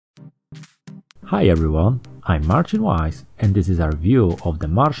Hi everyone, I'm Marcin Wise and this is our review of the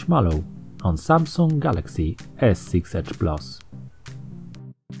Marshmallow on Samsung Galaxy S6 Edge Plus.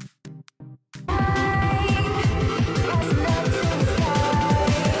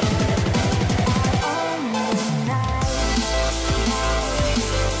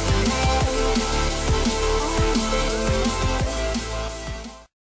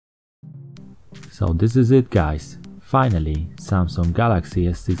 So this is it guys, finally Samsung Galaxy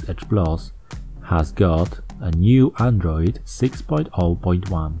S6 Edge Plus has got a new Android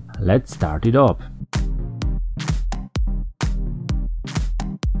 6.0.1. Let's start it up.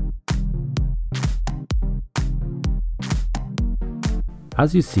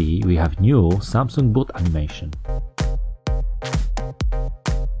 As you see, we have new Samsung boot animation.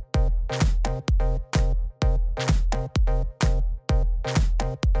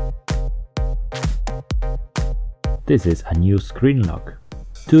 This is a new screen lock.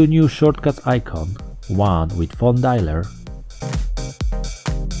 Two new shortcuts icon, one with phone dialer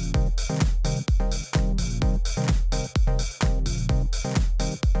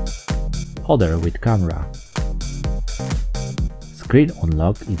other with camera. Screen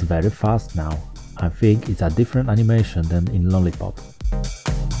unlock is very fast now. I think it's a different animation than in Lollipop.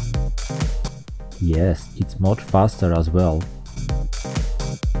 Yes, it's much faster as well.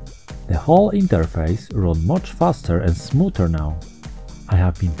 The whole interface runs much faster and smoother now. I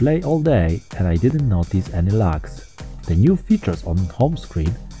have been playing all day and I didn't notice any lags. The new features on home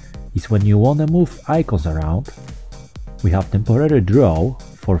screen is when you wanna move icons around. We have temporary draw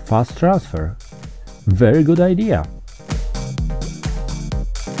for fast transfer. Very good idea.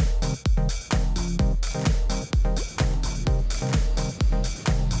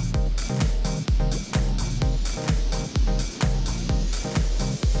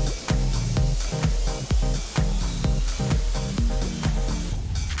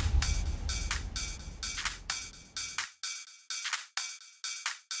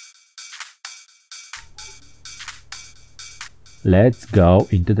 Let's go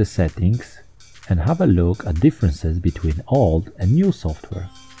into the settings and have a look at differences between old and new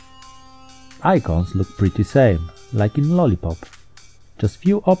software. Icons look pretty same, like in Lollipop. Just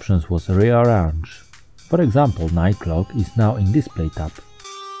few options was rearranged. For example, night clock is now in display tab.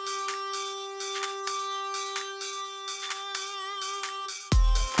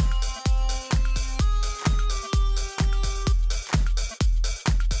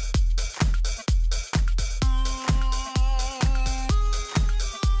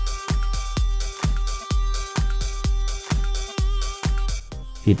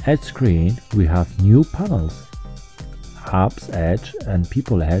 In Edge screen, we have new panels. Apps Edge and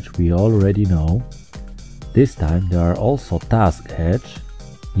People Edge we already know. This time there are also Task Edge,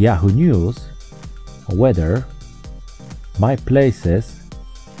 Yahoo News, Weather, My Places,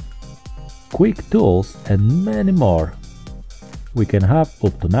 Quick Tools and many more. We can have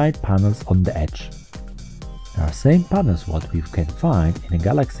up to 9 panels on the Edge. There are same panels what we can find in a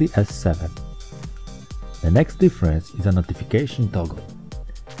Galaxy S7. The next difference is a notification toggle.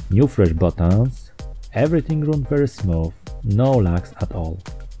 New fresh buttons, everything runs very smooth, no lags at all.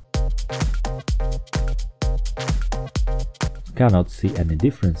 Cannot see any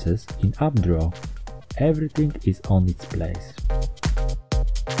differences in app draw, everything is on its place.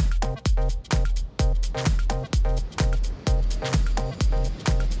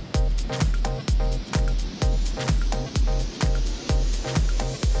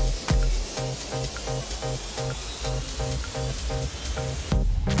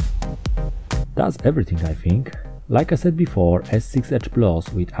 That's everything I think. Like I said before, S6 Edge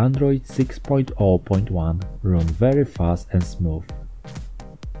Plus with Android 6.0.1 run very fast and smooth.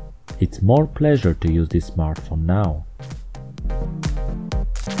 It's more pleasure to use this smartphone now.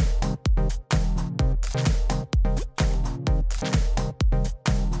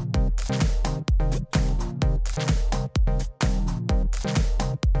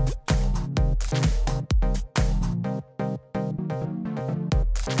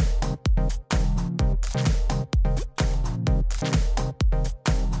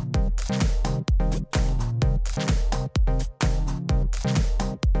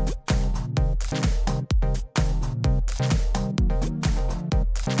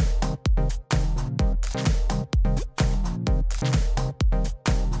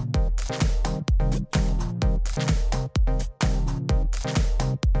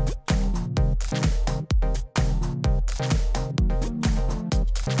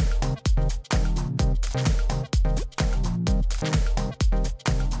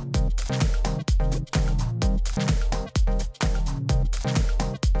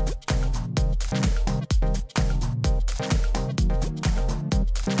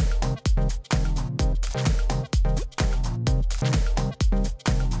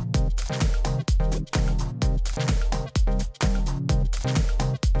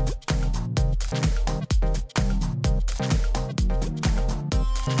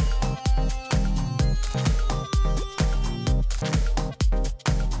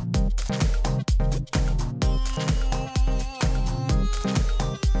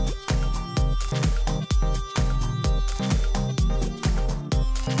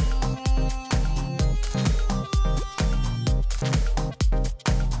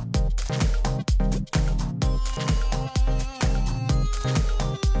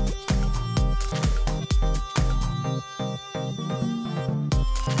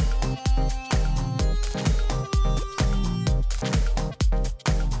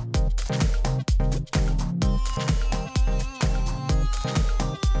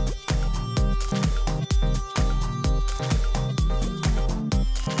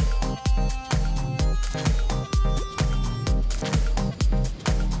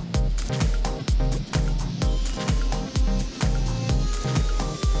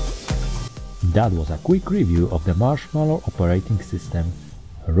 That was a quick review of the Marshmallow operating system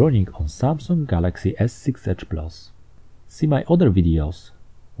running on Samsung Galaxy S6 Edge Plus. See my other videos.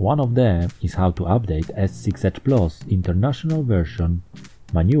 One of them is how to update S6 Edge Plus international version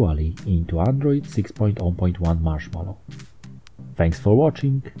manually into Android 6.0.1 Marshmallow. Thanks for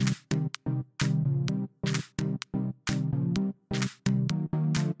watching!